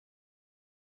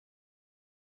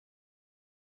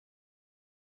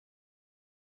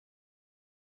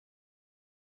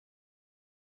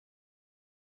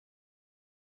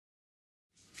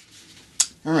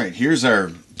Alright, here's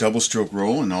our double stroke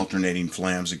roll and alternating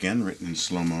flams again, written in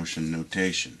slow motion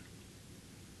notation.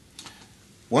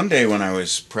 One day when I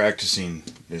was practicing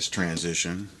this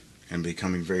transition and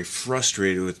becoming very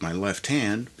frustrated with my left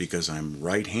hand because I'm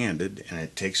right-handed and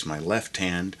it takes my left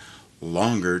hand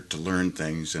longer to learn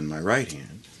things than my right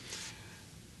hand,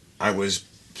 I was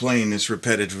playing this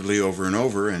repetitively over and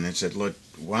over, and it said, look,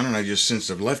 why don't I just, since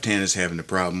the left hand is having a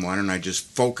problem, why don't I just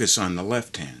focus on the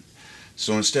left hand?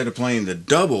 So instead of playing the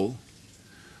double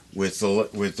with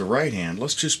the right hand,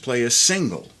 let's just play a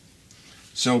single.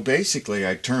 So basically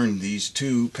I turned these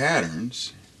two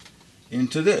patterns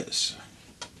into this.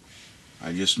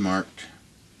 I just marked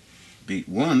beat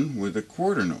 1 with a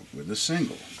quarter note, with a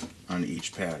single on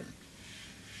each pattern.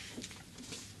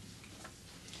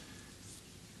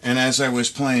 And as I was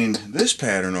playing this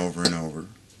pattern over and over,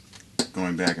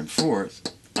 going back and forth,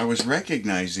 I was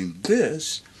recognizing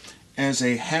this as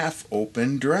a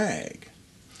half-open drag.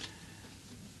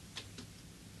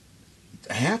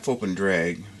 A half-open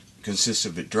drag consists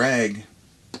of a drag,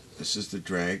 this is the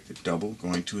drag, the double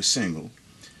going to a single,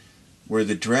 where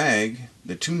the drag,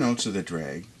 the two notes of the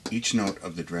drag, each note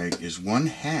of the drag is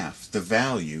 1/2 the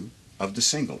value of the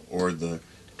single, or the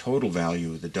total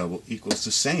value of the double equals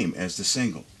the same as the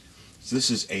single. So this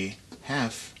is a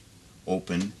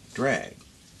half-open drag.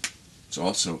 It's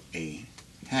also a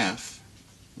half,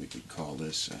 we could call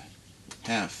this a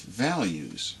half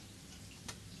values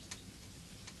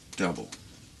double.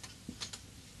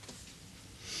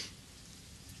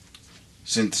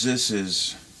 Since this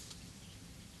is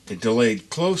a delayed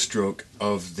close stroke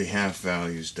of the half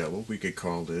values double, we could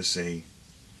call this a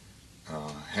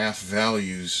half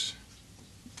values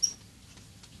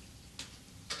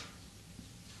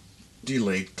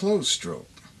delayed close stroke,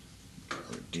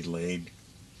 or delayed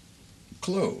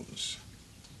close.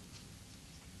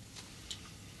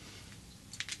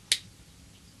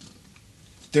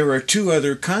 There are two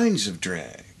other kinds of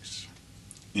drags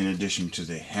in addition to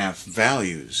the half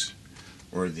values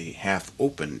or the half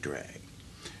open drag.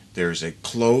 There's a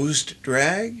closed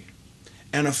drag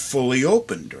and a fully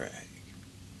open drag.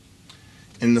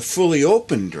 In the fully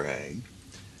open drag,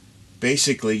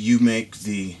 basically you make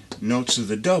the notes of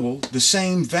the double the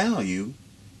same value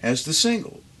as the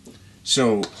single.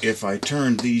 So if I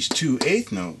turned these two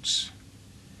eighth notes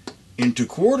into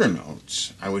quarter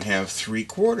notes, I would have 3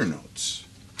 quarter notes.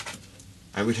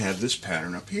 I would have this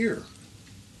pattern up here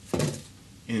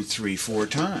in 3/4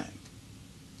 time.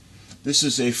 This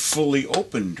is a fully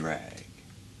open drag.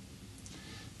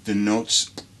 The notes,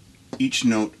 each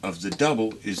note of the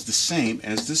double is the same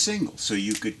as the single, so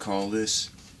you could call this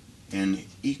an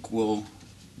equal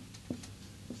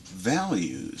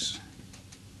values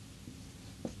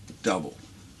double.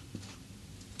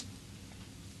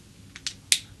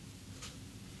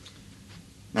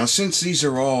 Now since these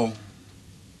are all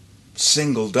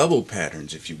single double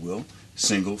patterns, if you will,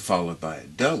 single followed by a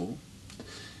double,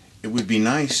 it would be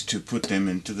nice to put them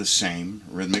into the same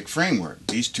rhythmic framework.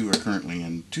 These two are currently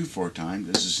in 2/4 time,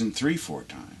 this is in 3/4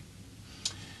 time.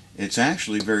 It's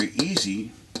actually very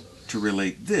easy to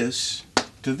relate this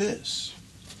to this.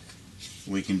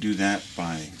 We can do that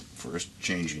by first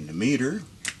changing the meter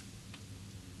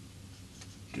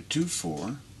to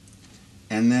 2/4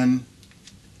 and then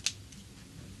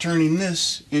turning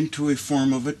this into a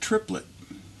form of a triplet.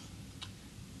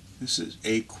 This is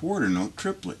a quarter note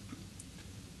triplet,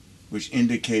 which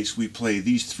indicates we play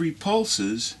these 3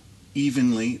 pulses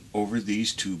evenly over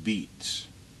these 2 beats.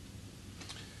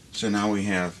 So now we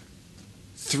have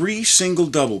 3 single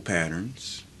double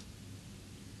patterns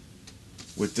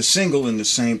with the single in the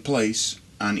same place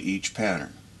on each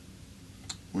pattern.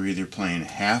 We're either playing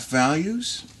half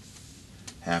values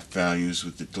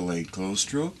with the delayed close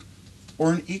stroke,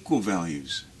 or an equal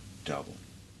values double.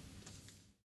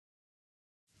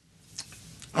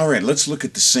 Alright, let's look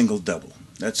at the single double.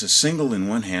 That's a single in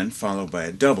one hand followed by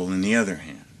a double in the other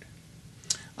hand.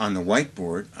 On the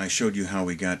whiteboard, I showed you how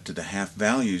we got to the half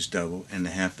values double and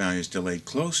the half values delayed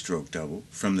close stroke double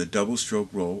from the double stroke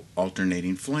roll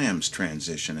alternating flams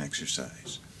transition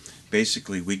exercise.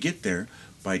 Basically, we get there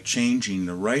by changing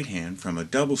the right hand from a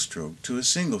double stroke to a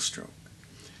single stroke.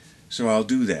 So I'll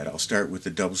do that. I'll start with the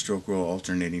double stroke roll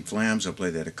alternating flams. I'll play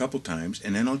that a couple times,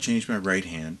 and then I'll change my right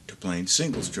hand to playing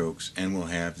single strokes, and we'll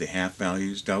have the half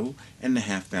values double and the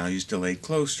half values delayed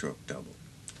close stroke double.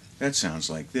 That sounds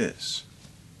like this.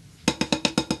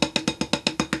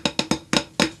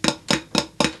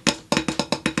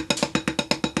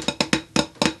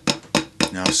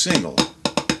 Now single.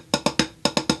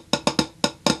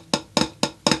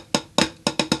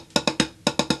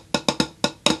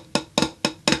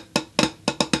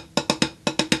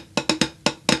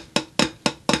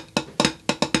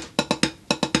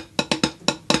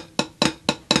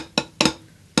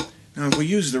 Now if we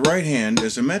use the right hand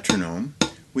as a metronome,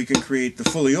 we can create the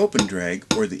fully open drag,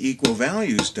 or the equal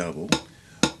values double,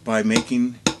 by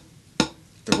making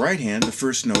the right hand the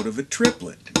first note of a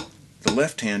triplet. The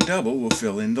left hand double will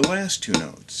fill in the last two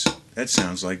notes. That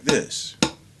sounds like this.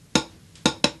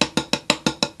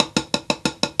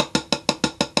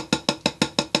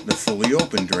 The fully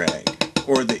open drag,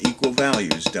 or the equal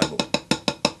values double.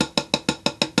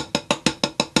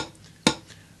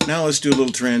 Now let's do a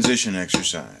little transition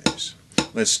exercise.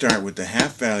 Let's start with the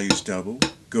half values double,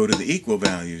 go to the equal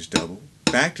values double,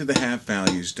 back to the half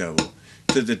values double,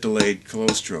 to the delayed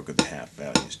close stroke of the half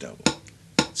values double.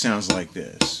 It sounds like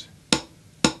this.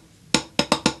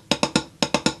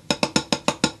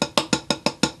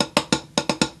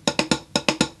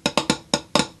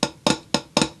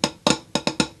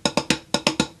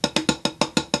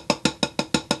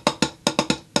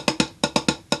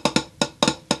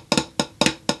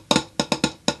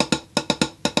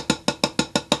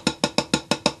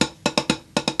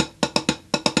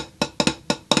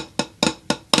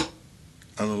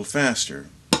 A little faster.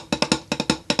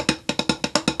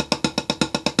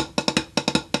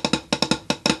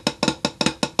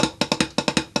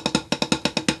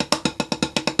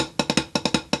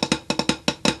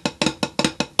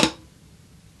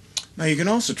 Now you can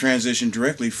also transition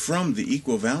directly from the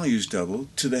equal values double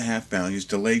to the half values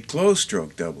delayed close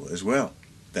stroke double as well.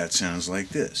 That sounds like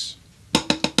this.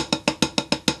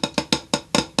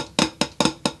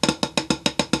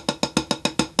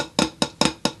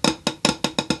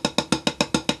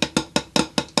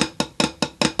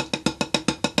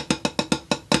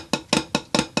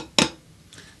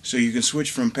 So you can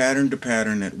switch from pattern to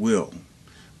pattern at will,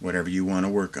 whatever you want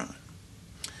to work on.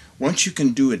 Once you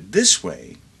can do it this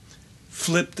way,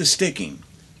 flip the sticking.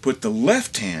 Put the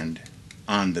left hand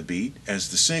on the beat as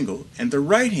the single and the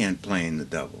right hand playing the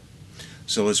double.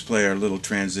 So let's play our little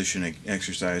transition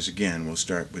exercise again. We'll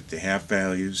start with the half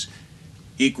values,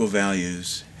 equal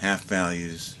values, half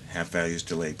values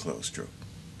delayed close stroke.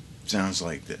 Sounds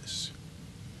like this.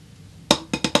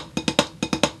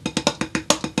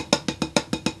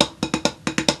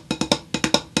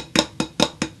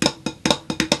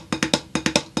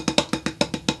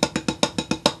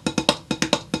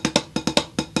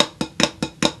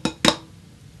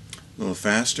 A little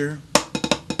faster.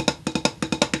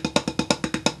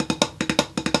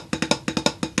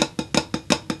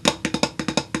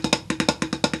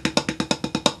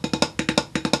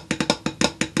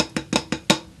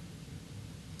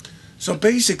 So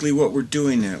basically what we're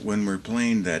doing when we're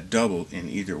playing that double in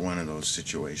either one of those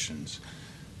situations,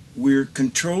 we're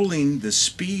controlling the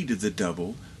speed of the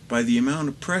double by the amount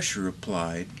of pressure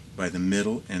applied by the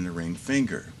middle and the ring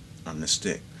finger on the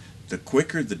stick. The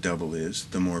quicker the double is,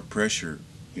 the more pressure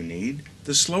you need.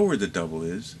 The slower the double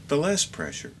is, the less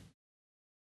pressure.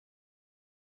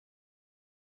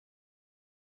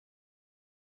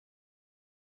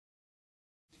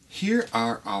 Here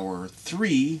are our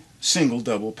three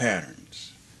single-double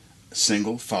patterns. A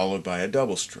single followed by a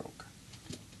double stroke.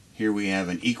 Here we have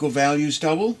an equal values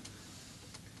double.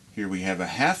 Here we have a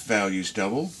half values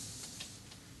double.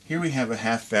 Here we have a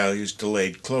half values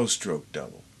delayed close stroke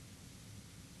double.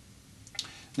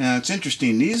 Now it's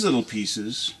interesting, these little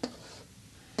pieces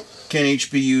can each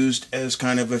be used as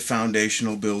kind of a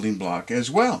foundational building block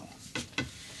as well.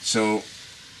 So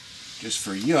just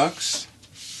for yucks,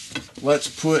 let's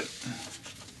put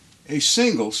a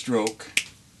single stroke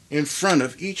in front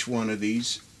of each one of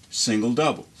these single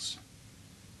doubles.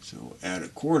 So add a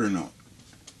quarter note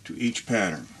to each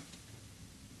pattern.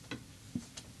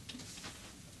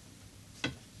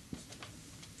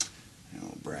 And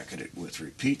we'll bracket it with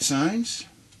repeat signs.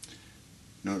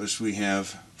 Notice we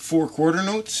have 4 quarter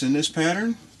notes in this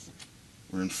pattern.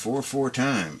 We're in 4/4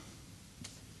 time.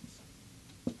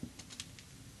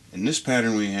 In this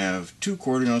pattern we have 2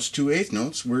 quarter notes, 2 eighth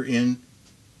notes. We're in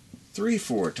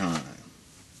 3/4 time.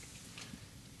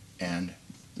 And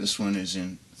this one is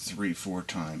in 3/4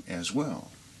 time as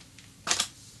well.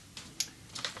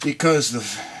 Because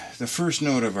the first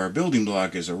note of our building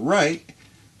block is a right,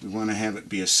 we want to have it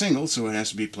be a single, so it has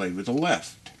to be played with the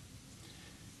left.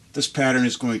 This pattern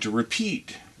is going to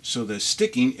repeat, so the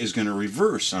sticking is going to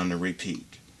reverse on the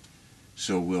repeat.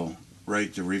 So we'll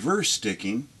write the reverse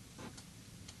sticking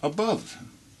above.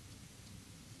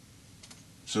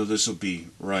 So this will be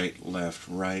right, left,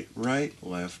 right, right,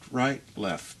 left, right,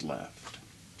 left, left.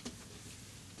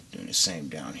 Doing the same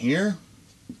down here.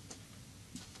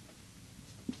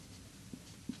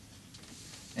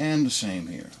 And the same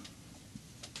here.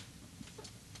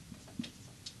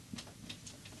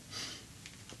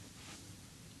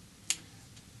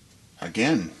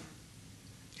 Again,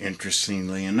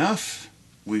 interestingly enough,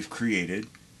 we've created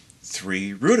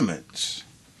 3 rudiments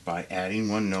by adding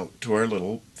one note to our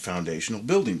little foundational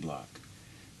building block.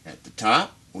 At the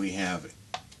top, we have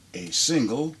a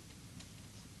single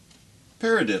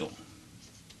paradiddle.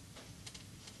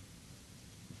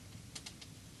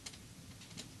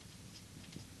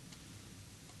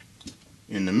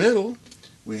 In the middle,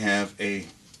 we have a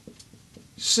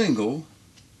single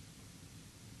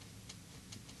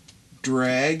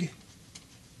drag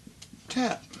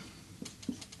tap.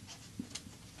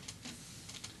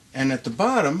 And at the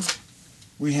bottom,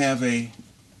 we have a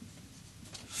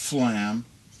flam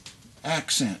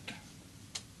accent.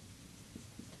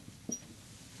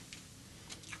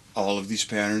 All of these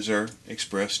patterns are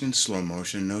expressed in slow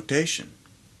motion notation.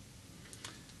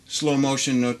 Slow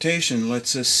motion notation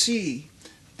lets us see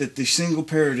that the single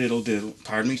paradiddle,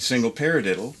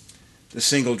 the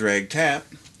single drag tap,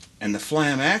 and the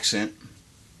flam accent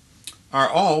are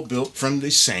all built from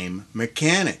the same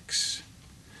mechanics.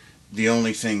 The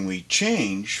only thing we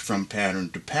change from pattern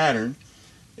to pattern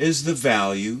is the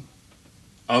value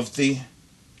of the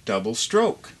double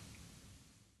stroke.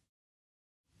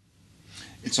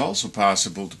 It's also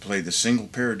possible to play the single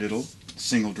paradiddle,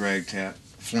 single drag tap,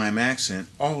 flam accent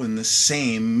all in the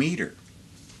same meter.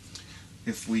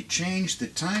 If we change the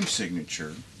time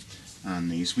signature on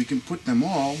these, we can put them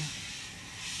all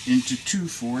into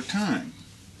 2/4 time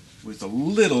with a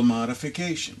little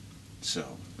modification.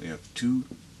 So we have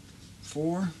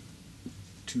 2/4,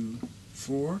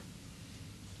 2/4,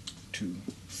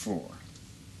 2/4.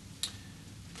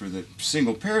 For the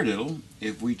single paradiddle,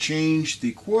 if we change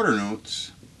the quarter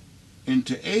notes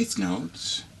into eighth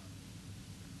notes,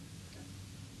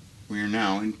 we are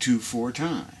now in 2/4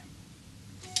 time.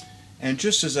 And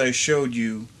just as I showed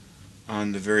you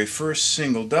on the very first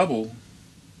single double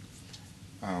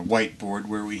whiteboard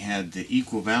where we had the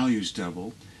equal values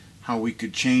double, how we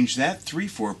could change that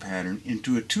 3/4 pattern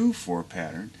into a 2/4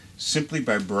 pattern simply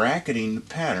by bracketing the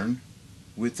pattern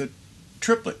with a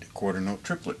triplet, a quarter note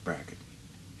triplet bracket.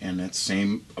 And that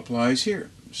same applies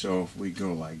here. So if we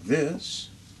go like this,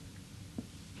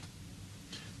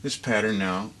 this pattern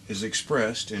now is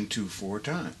expressed in 2/4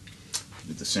 time.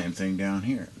 Do the same thing down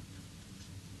here.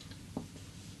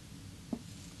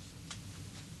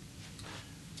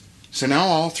 So now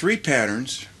all 3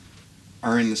 patterns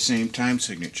are in the same time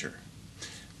signature,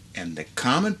 and the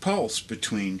common pulse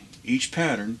between each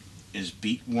pattern is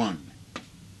beat 1.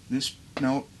 This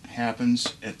note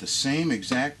happens at the same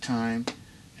exact time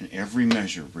in every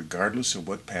measure, regardless of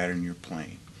what pattern you're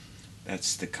playing.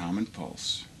 That's the common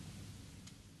pulse.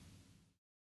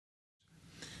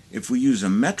 If we use a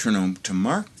metronome to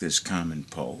mark this common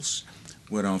pulse,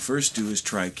 what I'll first do is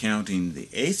try counting the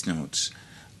eighth notes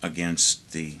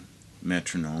against the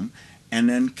metronome and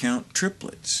then count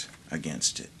triplets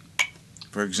against it.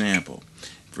 For example,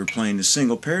 if we're playing a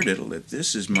single paradiddle, if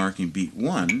this is marking beat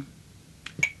 1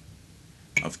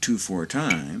 of 2/4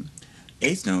 time,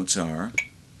 eighth notes are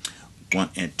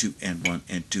 1 and 2 and 1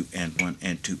 and 2 and 1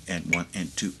 and 2 and 1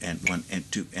 and 2 and 1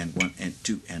 and 2 and 1 and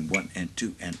 2 and 1 and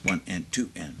 2 and 1 and 2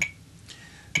 and.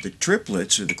 The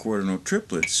triplets, or the quarter note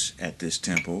triplets at this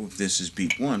tempo, if this is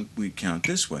beat 1, we'd count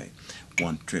this way.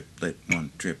 1 triplet,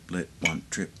 1 triplet, 1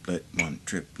 triplet, 1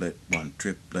 triplet, 1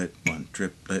 triplet, 1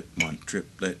 triplet, 1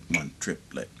 triplet, 1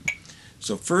 triplet.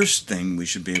 So first thing we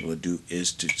should be able to do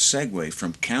is to segue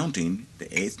from counting the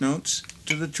eighth notes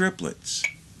to the triplets.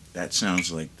 That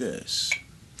sounds like this.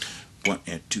 1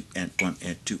 and 2 and 1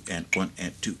 and 2 and 1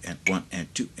 and 2 and 1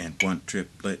 and 2 and 1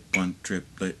 triplet, 1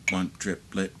 triplet, 1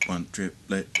 triplet, 1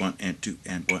 triplet, 1 and 2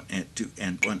 and 1 and 2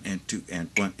 and 1 and 2 and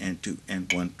 1 and 2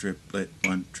 and 1 triplet,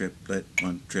 1 triplet,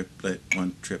 1 triplet,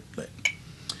 1 triplet.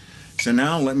 So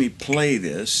now let me play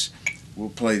this. We'll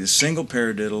play the single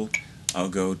paradiddle. I'll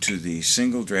go to the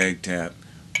single drag tap,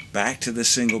 back to the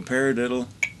single paradiddle,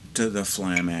 to the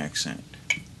flam accent.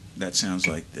 That sounds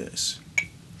like this.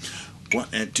 1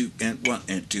 and 2 and 1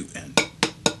 and 2 and.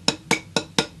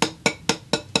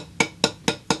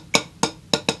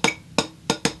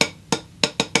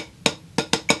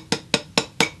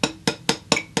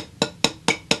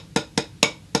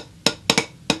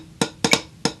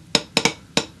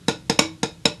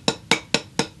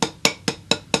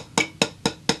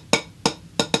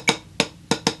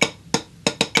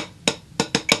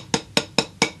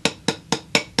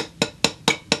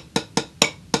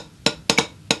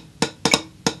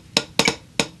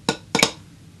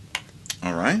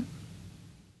 All right.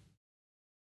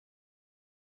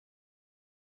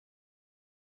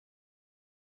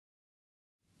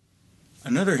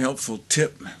 Another helpful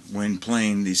tip when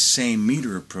playing the same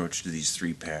meter approach to these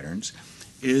 3 patterns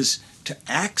is to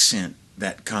accent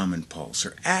that common pulse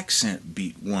or accent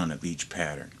beat 1 of each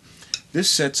pattern. This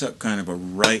sets up kind of a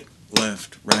right,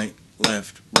 left, right,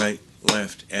 left, right,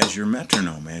 left as your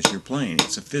metronome, as you're playing.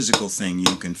 It's a physical thing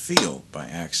you can feel by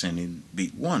accenting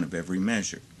beat 1 of every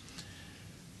measure.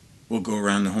 We'll go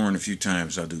around the horn a few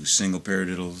times. I'll do single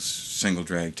paradiddles, single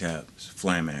drag taps,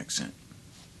 flam accent.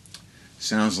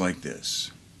 Sounds like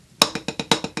this.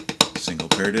 Single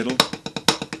paradiddle,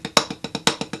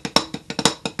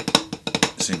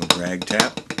 single drag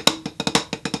tap,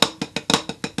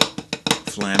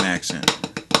 flam accent.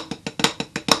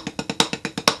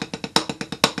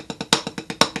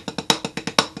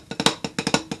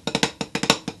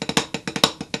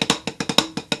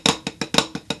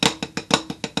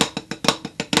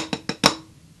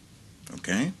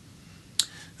 Okay?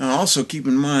 Now also keep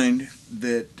in mind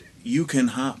that you can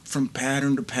hop from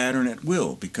pattern to pattern at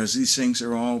will because these things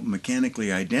are all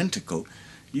mechanically identical.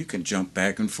 You can jump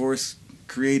back and forth,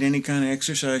 create any kind of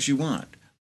exercise you want.